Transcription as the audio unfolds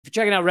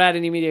you're checking out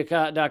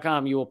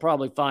radinymedia.com, you will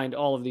probably find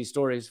all of these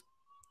stories.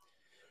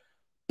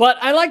 But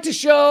I like to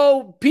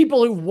show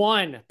people who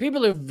won,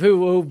 people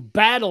who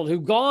battled,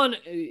 who've gone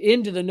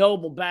into the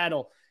noble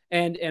battle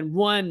and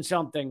won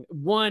something,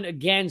 won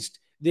against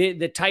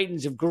the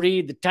titans of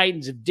greed, the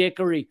titans of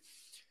dickery.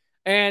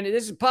 And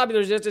this is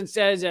Popular Resistance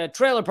says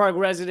trailer park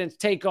residents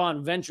take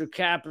on venture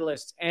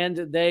capitalists, and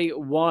they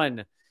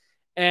won.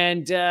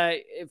 And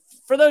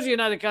for those of you in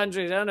other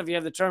countries, I don't know if you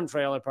have the term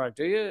trailer park.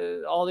 Do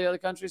you? All the other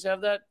countries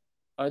have that?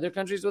 Are there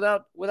countries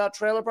without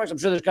trailer parks? I'm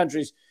sure there's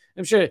countries.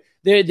 I'm sure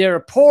they're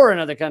poor in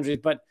other countries,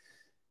 but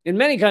in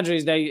many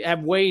countries they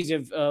have ways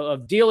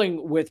of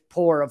dealing with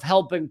poor, of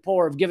helping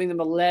poor, of giving them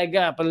a leg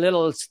up, a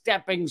little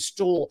stepping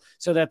stool,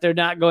 so that they're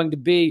not going to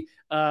be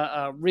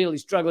really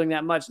struggling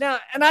that much. Now,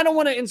 and I don't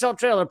want to insult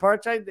trailer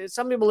parks.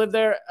 Some people live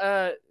there,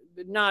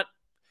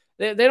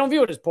 they don't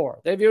view it as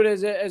poor. They view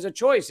it as a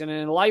choice and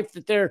a life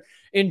that they're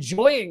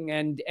enjoying,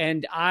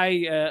 and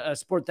I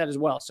support that as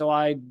well. So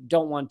I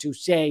don't want to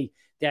say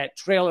that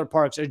trailer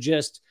parks are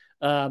just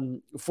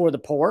for the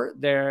poor.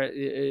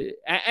 They're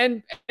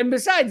and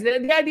besides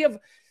the idea of,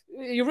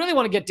 you really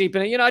want to get deep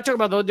in it. You know, I talk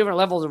about the different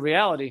levels of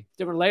reality,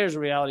 different layers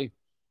of reality.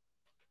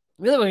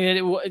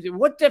 Really,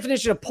 what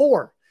definition of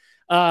poor?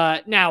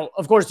 Now,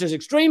 of course, there's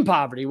extreme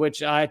poverty,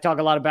 which I talk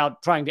a lot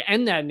about trying to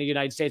end that in the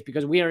United States,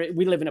 because we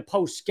live in a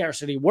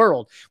post-scarcity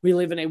world. We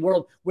live in a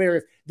world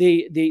where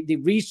the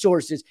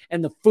resources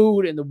and the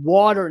food and the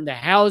water and the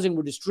housing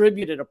were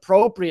distributed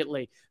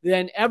appropriately,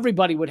 then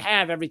everybody would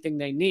have everything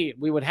they need.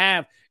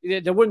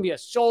 There wouldn't be a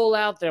soul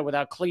out there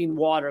without clean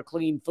water,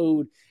 clean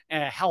food,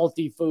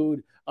 healthy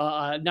food,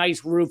 a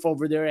nice roof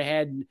over their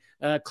head,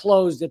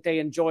 clothes that they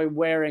enjoy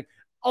wearing.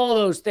 All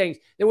those things.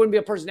 There wouldn't be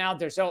a person out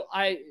there. So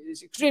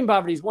extreme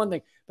poverty is one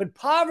thing, but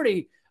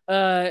poverty,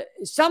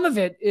 some of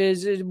it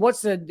is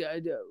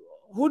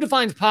who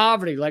defines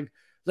poverty? Like,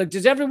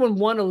 does everyone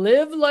want to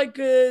live like,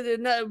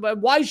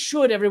 why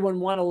should everyone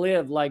want to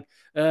live like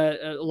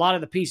a lot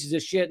of the pieces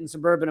of shit in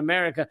suburban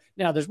America?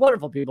 Now, there's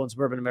wonderful people in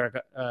suburban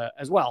America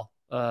as well,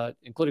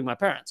 including my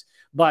parents.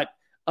 But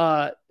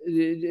there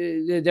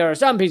are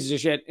some pieces of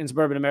shit in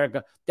suburban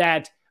America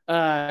that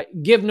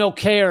give no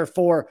care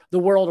for the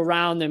world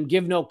around them,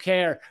 give no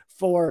care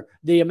for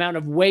the amount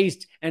of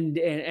waste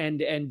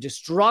and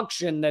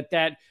destruction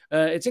that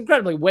it's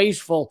incredibly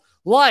wasteful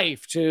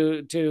life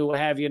to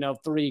have,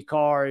 3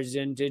 cars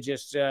and to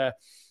just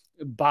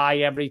buy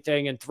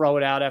everything and throw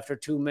it out after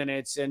 2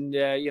 minutes and,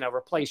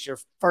 replace your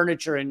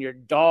furniture and your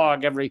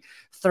dog every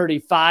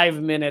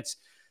 35 minutes.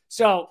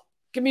 So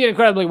it can be an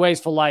incredibly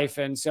wasteful life,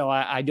 and so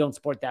I don't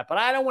support that. But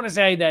I don't want to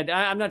say that.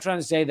 I'm not trying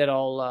to say that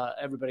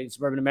everybody in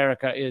suburban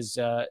America is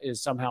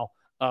somehow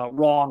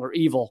wrong or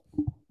evil.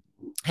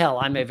 Hell,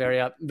 I may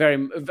I'm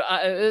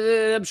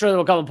sure there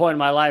will come a point in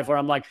my life where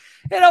I'm like,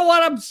 you know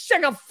what? I'm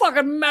sick of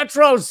fucking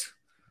metros.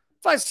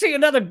 If I see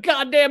another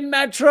goddamn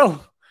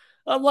metro,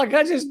 I'm like,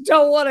 I just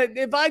don't want it.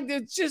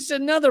 It's just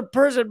another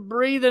person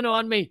breathing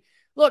on me.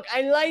 Look,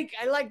 I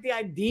like the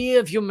idea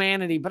of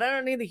humanity, but I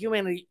don't need the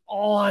humanity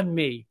on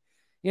me.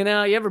 You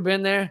know, you ever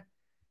been there?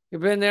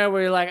 You've been there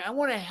where you're like, I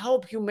want to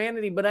help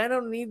humanity, but I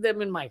don't need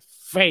them in my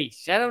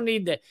face. I don't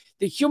need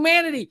the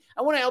humanity.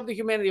 I want to help the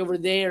humanity over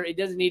there. It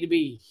doesn't need to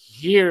be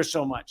here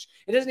so much.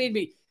 It doesn't need to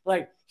be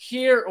like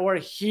here or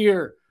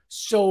here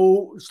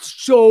so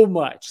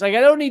much. Like,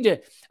 I don't need to,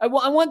 I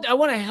want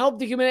to help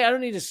the humanity. I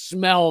don't need to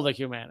smell the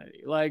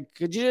humanity. Like,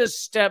 could you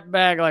just step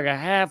back like a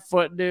half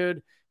foot,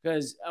 dude?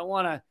 Because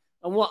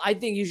I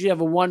think you should have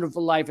a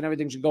wonderful life and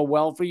everything should go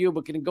well for you,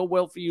 but can it go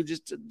well for you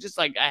just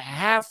like a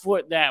half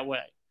foot that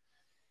way?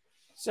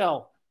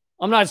 So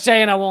I'm not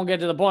saying I won't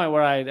get to the point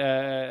where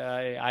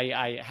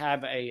I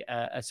have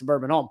a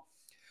suburban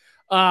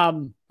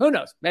home. Who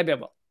knows? Maybe I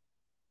will.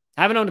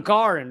 I haven't owned a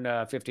car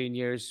in 15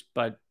 years,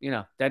 but,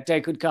 that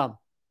day could come.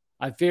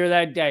 I fear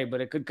that day,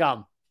 but it could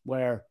come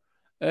where,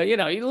 you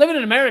living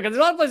in America, there's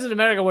a lot of places in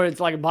America where it's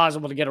like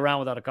impossible to get around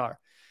without a car.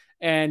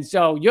 And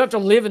so you have to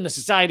live in the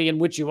society in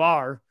which you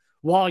are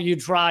while you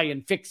try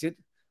and fix it,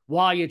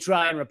 while you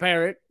try and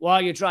repair it,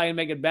 while you try and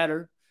make it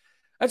better.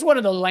 That's one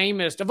of the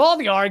lamest of all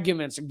the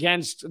arguments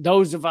against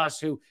those of us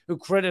who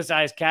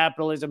criticize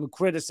capitalism, who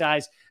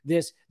criticize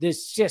this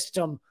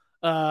system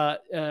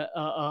of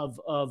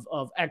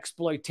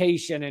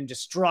exploitation and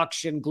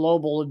destruction,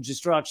 global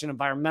destruction,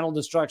 environmental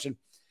destruction.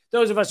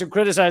 Those of us who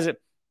criticize it,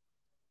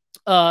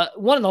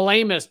 one of the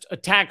lamest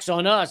attacks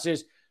on us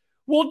is,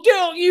 well,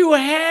 don't you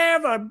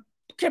have a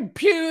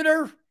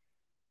computer?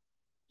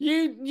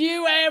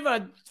 You have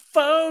a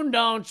phone,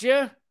 don't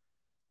you?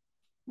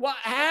 Well,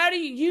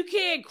 you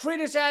can't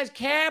criticize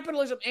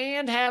capitalism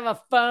and have a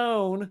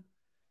phone.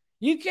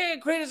 You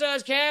can't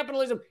criticize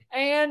capitalism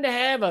and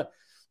have a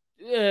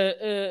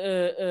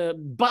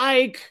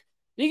bike.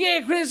 You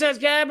can't criticize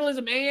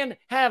capitalism and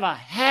have a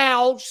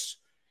house.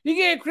 You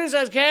can't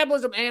criticize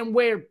capitalism and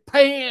wear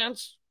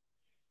pants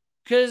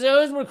because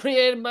those were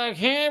created by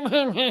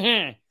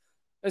capitalism.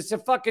 It's the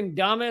fucking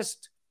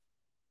dumbest,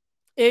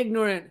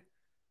 ignorant,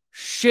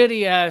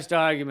 shitty-ass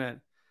argument.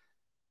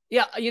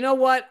 Yeah, you know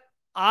what?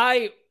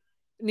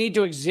 need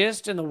to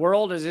exist in the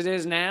world as it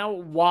is now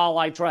while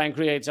I try and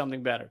create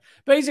something better.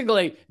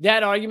 Basically,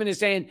 that argument is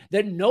saying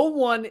that no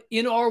one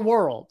in our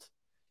world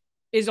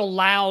is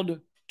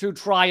allowed to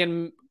try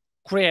and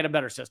create a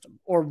better system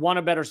or want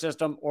a better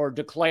system or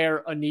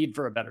declare a need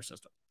for a better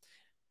system.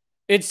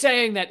 It's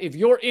saying that if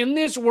you're in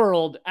this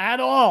world at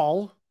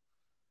all,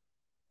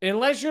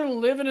 unless you're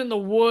living in the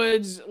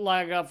woods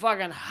like a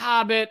fucking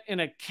hobbit in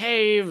a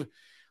cave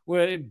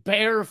with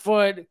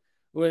barefoot,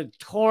 with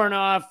torn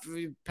off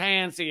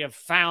pants that you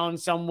found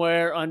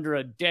somewhere under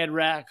a dead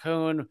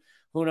raccoon.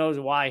 Who knows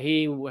why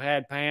he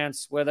had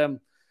pants with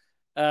him.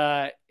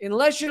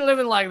 Unless you're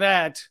living like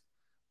that,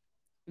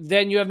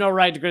 then you have no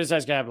right to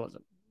criticize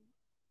capitalism.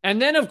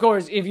 And then, of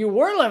course, if you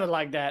were living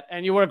like that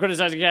and you were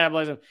criticizing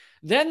capitalism,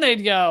 then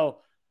they'd go,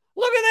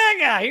 look at that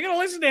guy. You're going to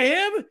listen to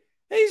him?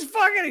 He's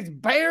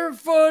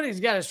barefoot.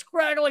 He's got a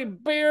scraggly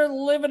beard,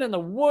 living in the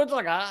woods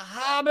like a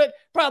hobbit.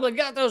 Probably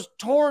got those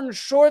torn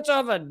shorts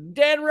off a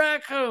dead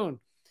raccoon.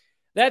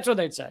 That's what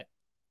they'd say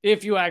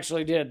if you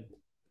actually did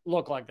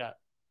look like that.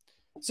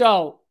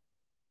 So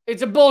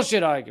it's a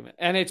bullshit argument.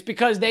 And it's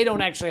because they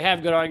don't actually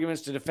have good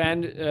arguments to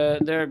defend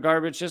their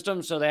garbage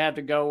system. So they have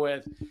to go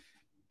with,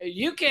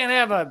 you can't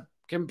have a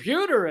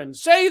computer and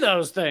say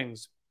those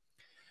things.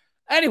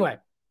 Anyway,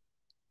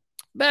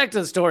 back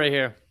to the story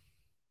here.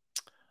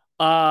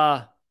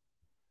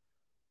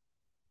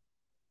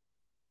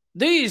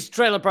 These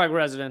trailer park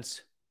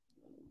residents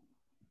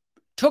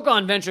took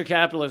on venture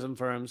capitalism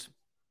firms.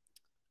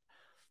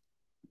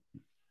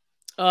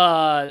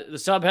 The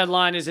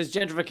subheadline is, as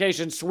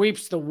gentrification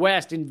sweeps the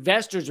West,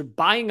 investors are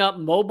buying up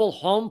mobile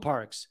home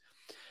parks.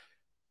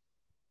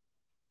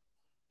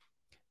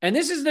 And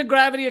this is the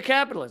gravity of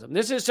capitalism.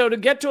 This is so to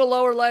get to a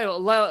lower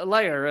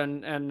layer,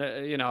 and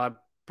I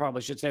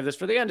probably should save this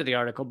for the end of the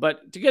article,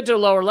 but to get to a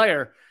lower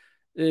layer,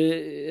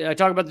 I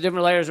talk about the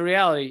different layers of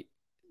reality.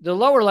 The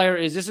lower layer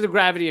is, this is the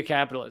gravity of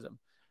capitalism.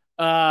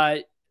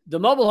 The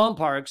mobile home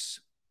parks,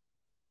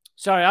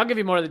 sorry, I'll give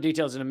you more of the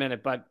details in a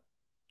minute, but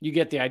you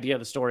get the idea of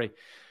the story.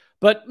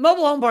 But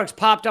mobile home parks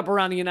popped up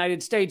around the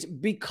United States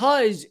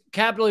because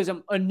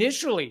capitalism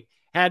initially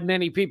had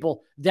many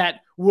people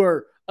that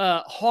were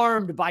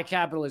harmed by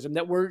capitalism,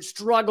 that were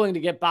struggling to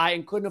get by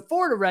and couldn't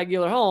afford a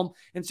regular home.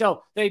 And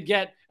so they'd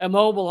get a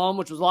mobile home,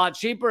 which was a lot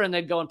cheaper, and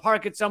they'd go and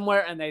park it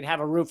somewhere and they'd have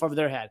a roof over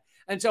their head.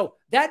 And so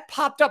that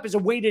popped up as a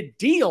way to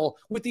deal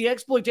with the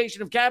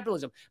exploitation of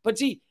capitalism. But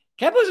see,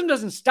 capitalism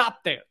doesn't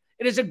stop there.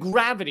 It is a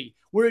gravity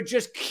where it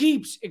just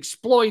keeps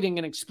exploiting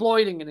and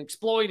exploiting and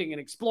exploiting and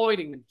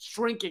exploiting and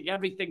shrinking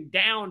everything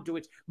down to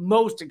its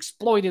most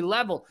exploited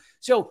level.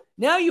 So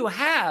now you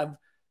have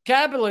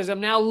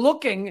capitalism now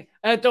looking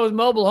at those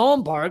mobile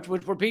home parks,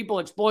 which were people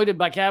exploited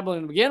by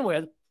capitalism to begin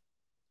with,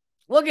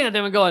 looking at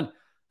them and going,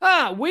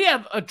 we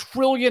have $1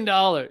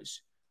 trillion.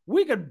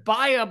 We could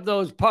buy up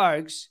those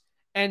parks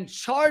and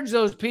charge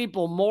those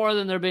people more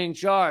than they're being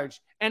charged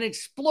and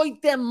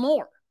exploit them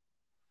more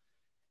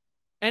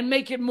and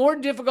make it more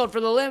difficult for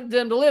them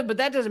to live. But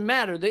that doesn't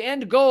matter. The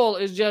end goal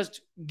is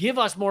just give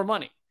us more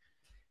money.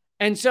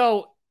 And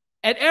so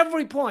at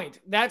every point,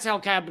 that's how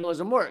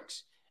capitalism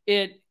works.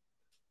 It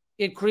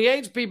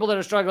creates people that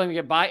are struggling to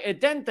get by. It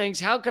then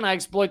thinks, how can I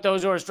exploit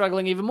those who are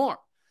struggling even more?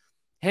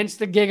 Hence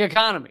the gig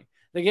economy.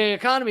 The gig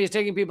economy is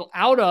taking people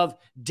out of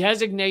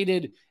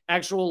designated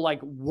actual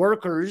like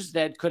workers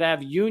that could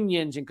have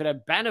unions and could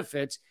have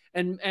benefits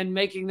and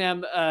making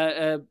them,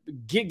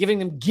 giving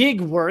them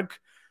gig work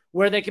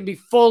where they can be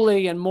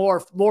fully and more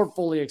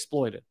fully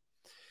exploited.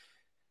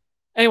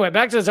 Anyway,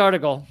 back to this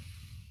article.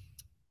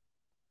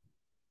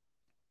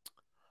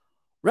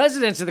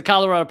 Residents of the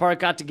Colorado Park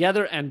got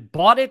together and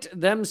bought it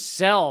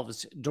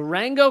themselves.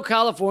 Durango,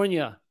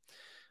 California.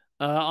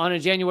 On a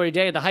January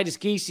day at the height of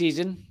ski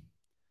season,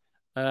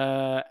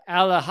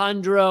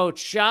 Alejandro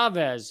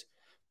Chavez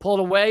pulled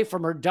away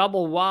from her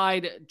single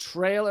wide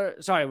trailer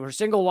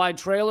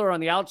on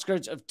the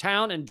outskirts of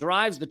town and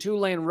drives the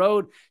 2-lane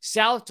road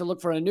south to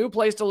look for a new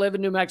place to live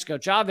in New Mexico.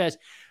 Chavez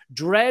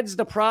dreads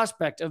the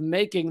prospect of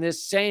making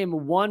this same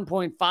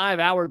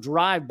 1.5-hour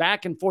drive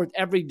back and forth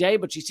every day,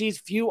 but she sees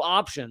few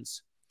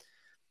options.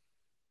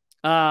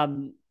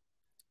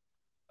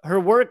 Her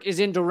work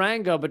is in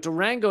Durango, but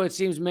Durango, it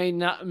seems, may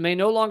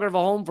no longer have a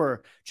home for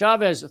her.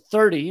 Chavez,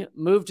 30,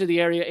 moved to the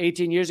area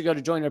 18 years ago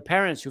to join her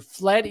parents, who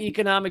fled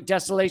economic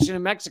desolation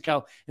in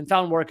Mexico and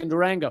found work in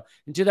Durango.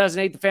 In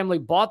 2008, the family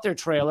bought their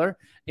trailer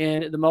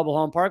in the mobile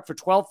home park for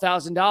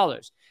 $12,000.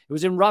 It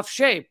was in rough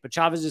shape, but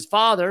Chavez's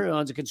father, who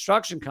owns a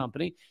construction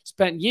company,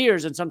 spent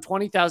years and some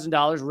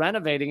 $20,000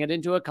 renovating it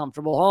into a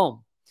comfortable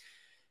home.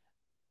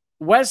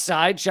 West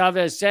Side,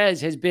 Chavez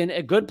says, has been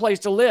a good place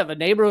to live, a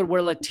neighborhood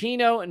where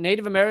Latino,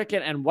 Native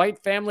American, and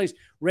white families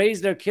raise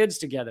their kids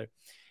together.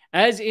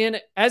 As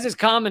is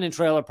common in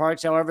trailer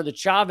parks, however, the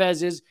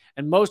Chavezes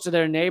and most of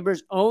their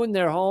neighbors own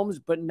their homes,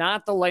 but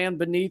not the land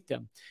beneath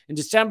them. In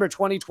December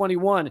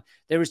 2021,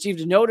 they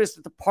received a notice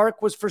that the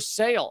park was for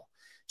sale.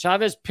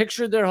 Chavez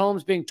pictured their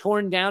homes being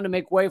torn down to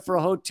make way for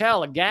a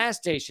hotel, a gas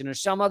station, or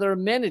some other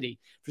amenity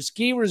for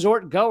ski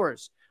resort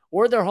goers,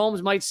 or their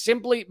homes might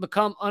simply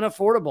become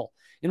unaffordable.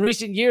 In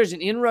recent years,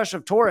 an inrush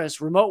of tourists,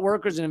 remote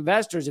workers, and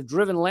investors have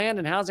driven land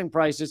and housing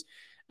prices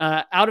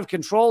out of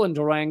control in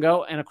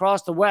Durango and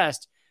across the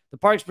West. The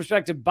park's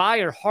prospective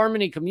buyer,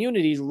 Harmony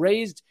Communities,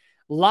 raised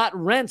lot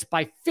rents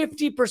by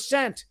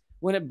 50%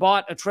 when it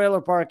bought a trailer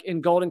park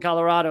in Golden,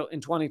 Colorado in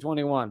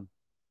 2021.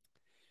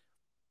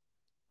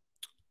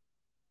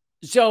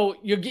 So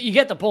you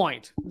get the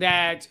point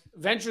that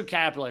venture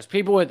capitalists,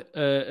 people with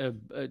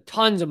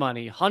tons of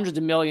money, hundreds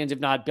of millions, if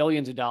not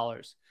billions of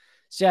dollars,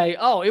 say,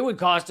 oh, it would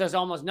cost us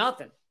almost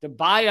nothing to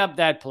buy up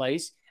that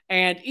place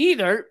and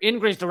either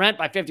increase the rent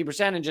by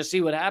 50% and just see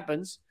what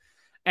happens.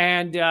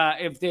 And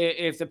if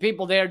the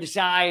people there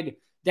decide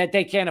that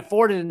they can't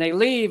afford it and they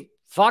leave,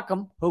 fuck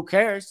them. Who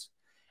cares?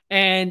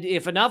 And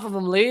if enough of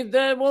them leave,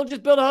 then we'll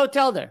just build a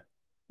hotel there.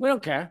 We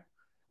don't care.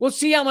 We'll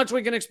see how much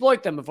we can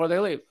exploit them before they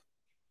leave.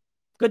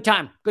 Good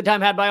time. Good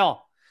time had by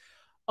all.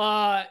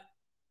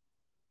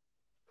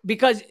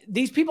 Because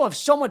these people have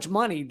so much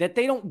money that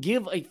they don't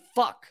give a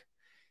fuck.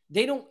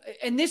 They don't.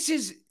 And this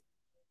is,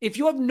 if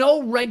you have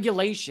no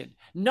regulation,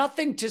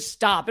 nothing to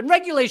stop. And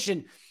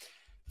regulation,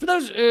 for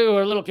those who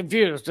are a little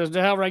confused as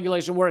to how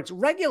regulation works,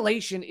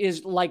 regulation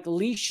is like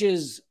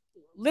leashes,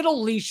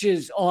 little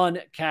leashes on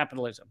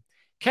capitalism.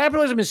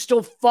 Capitalism is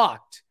still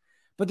fucked,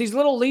 but these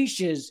little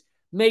leashes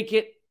make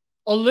it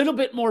a little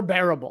bit more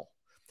bearable.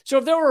 So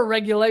if there were a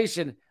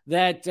regulation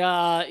that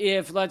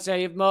if, let's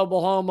say, if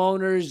mobile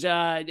homeowners,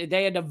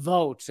 they had to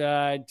vote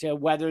to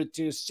whether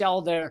to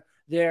sell their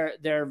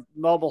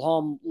mobile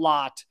home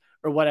lot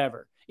or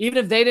whatever, even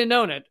if they didn't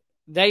own it,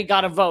 they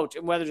got a vote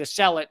in whether to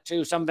sell it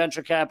to some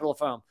venture capital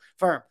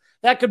firm.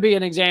 That could be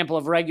an example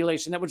of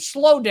regulation that would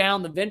slow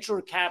down the venture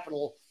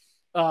capital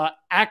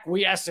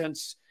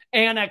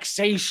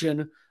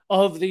annexation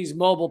of these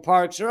mobile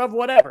parks or of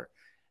whatever.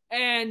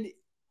 And,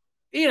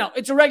 you know,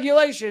 it's a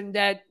regulation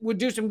that would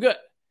do some good,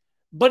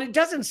 but it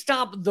doesn't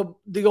stop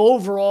the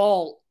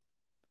overall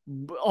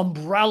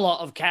umbrella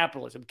of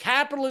capitalism.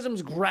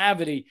 Capitalism's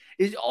gravity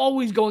is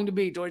always going to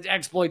be towards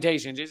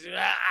exploitation. Just,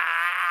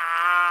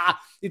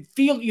 you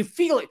feel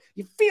it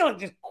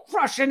just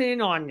crushing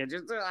in on you.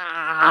 Just,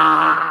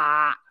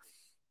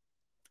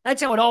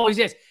 That's how it always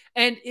is.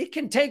 And it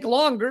can take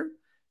longer.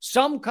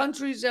 Some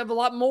countries have a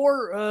lot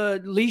more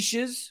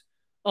leashes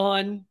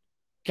on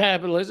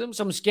capitalism.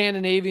 Some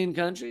Scandinavian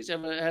countries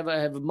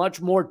have much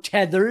more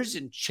tethers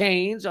and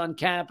chains on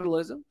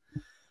capitalism.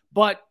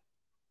 But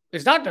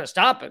it's not going to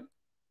stop it.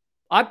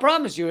 I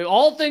promise you,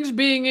 all things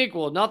being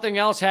equal, nothing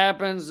else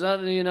happens.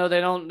 They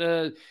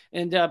don't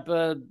end up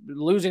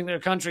losing their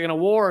country in a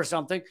war or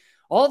something.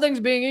 All things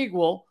being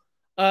equal,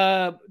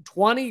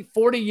 20,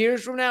 40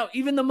 years from now,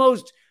 even the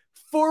most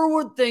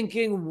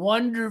forward-thinking,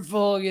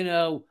 wonderful, I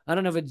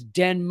don't know if it's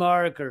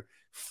Denmark or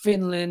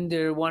Finland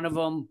or one of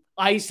them.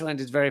 Iceland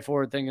is very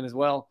forward-thinking as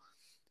well.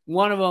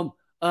 One of them,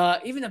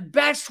 even the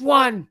best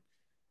one,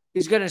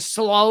 is going to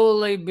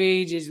slowly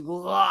be just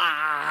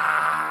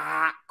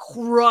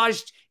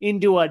crushed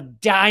into a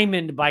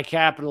diamond by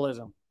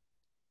capitalism.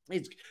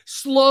 It's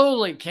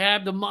slowly,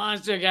 the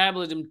monster of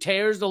capitalism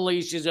tears the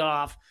leashes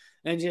off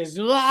and just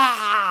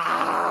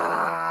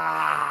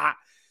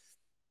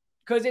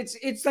because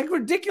it's like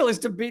ridiculous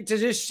to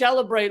just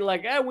celebrate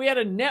like, we have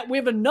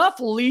enough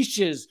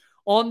leashes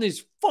on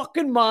this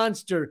fucking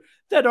monster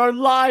that our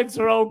lives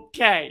are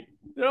okay.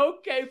 They're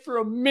okay for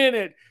a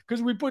minute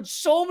because we put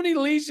so many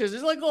leashes.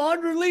 It's like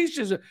 100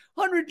 leashes,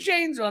 100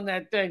 chains on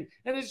that thing.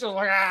 And it's just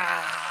like,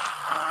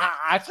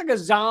 it's like a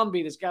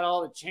zombie that's got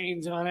all the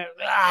chains on it.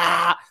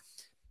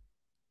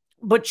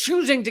 But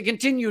choosing to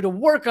continue to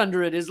work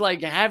under it is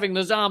like having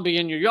the zombie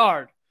in your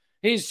yard.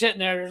 He's sitting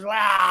there,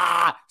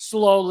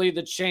 slowly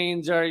the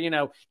chains are,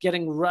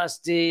 getting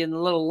rusty and the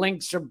little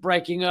links are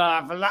breaking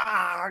off.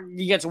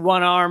 He gets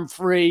one arm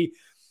free.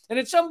 And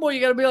at some point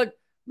you got to be like,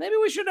 maybe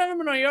we should have him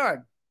in our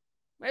yard.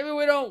 Maybe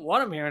we don't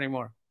want him here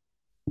anymore.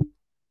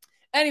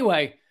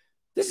 Anyway,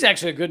 this is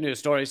actually a good news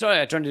story. Sorry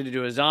I turned it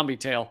into a zombie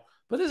tale.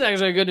 But this is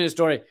actually a good news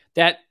story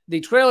that the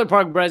trailer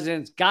park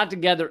residents got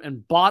together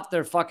and bought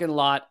their fucking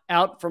lot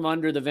out from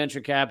under the venture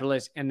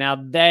capitalists, and now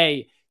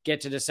they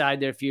get to decide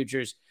their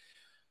futures.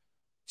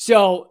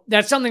 So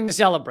that's something to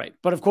celebrate.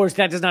 But of course,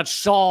 that does not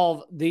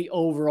solve the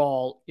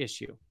overall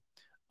issue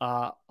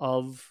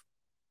of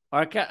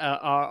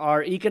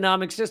our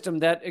economic system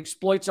that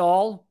exploits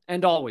all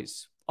and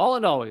always. All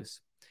and always.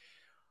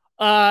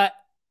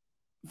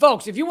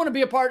 Folks, if you want to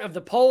be a part of the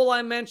poll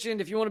I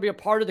mentioned, if you want to be a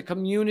part of the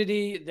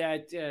community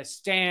that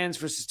stands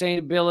for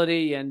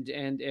sustainability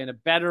and a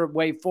better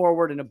way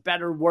forward and a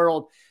better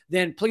world,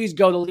 then please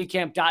go to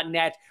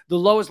leecamp.net. The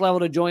lowest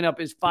level to join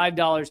up is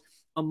 $5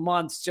 a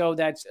month, so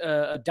that's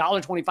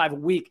 $1.25 a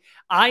week.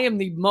 I am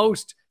the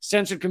most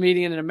censored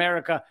comedian in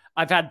America.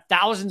 I've had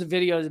thousands of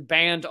videos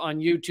banned on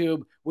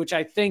YouTube, which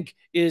I think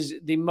is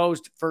the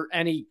most for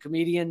any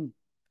comedian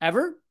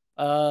ever.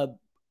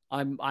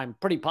 I'm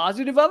pretty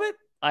positive of it.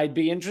 I'd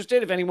be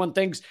interested if anyone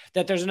thinks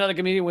that there's another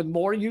comedian with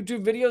more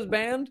YouTube videos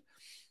banned.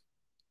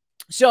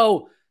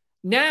 So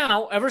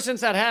now, ever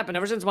since that happened,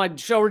 ever since my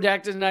show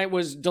Redacted Tonight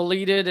was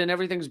deleted and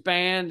everything's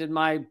banned and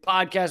my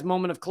podcast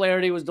Moment of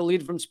Clarity was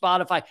deleted from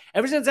Spotify,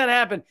 ever since that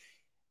happened,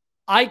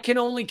 I can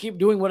only keep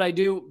doing what I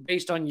do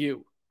based on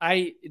you.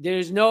 I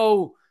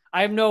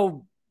have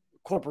no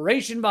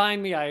corporation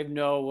behind me. I have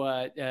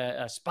no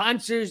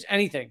sponsors,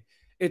 anything.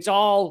 It's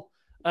all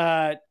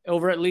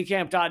over at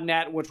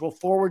leecamp.net, which will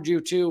forward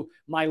you to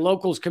my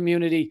locals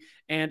community.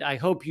 And I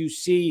hope you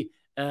see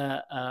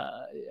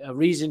a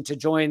reason to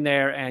join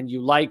there and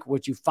you like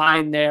what you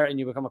find there and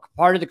you become a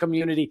part of the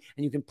community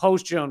and you can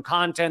post your own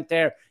content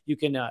there. You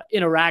can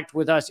interact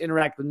with us,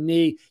 interact with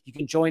me. You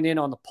can join in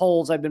on the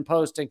polls I've been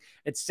posting,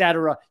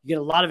 etc. You get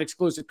a lot of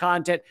exclusive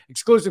content,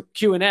 exclusive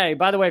Q&A.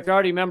 By the way, if you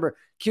already remember,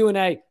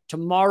 Q&A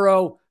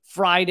tomorrow,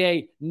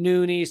 Friday,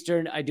 noon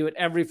Eastern. I do it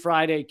every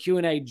Friday,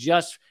 Q&A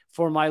just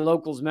for my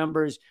locals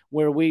members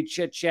where we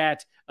chit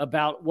chat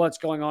about what's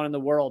going on in the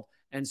world.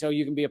 And so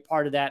you can be a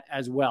part of that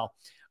as well.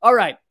 All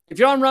right. If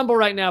you're on Rumble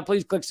right now,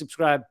 please click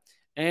subscribe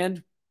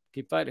and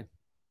keep fighting.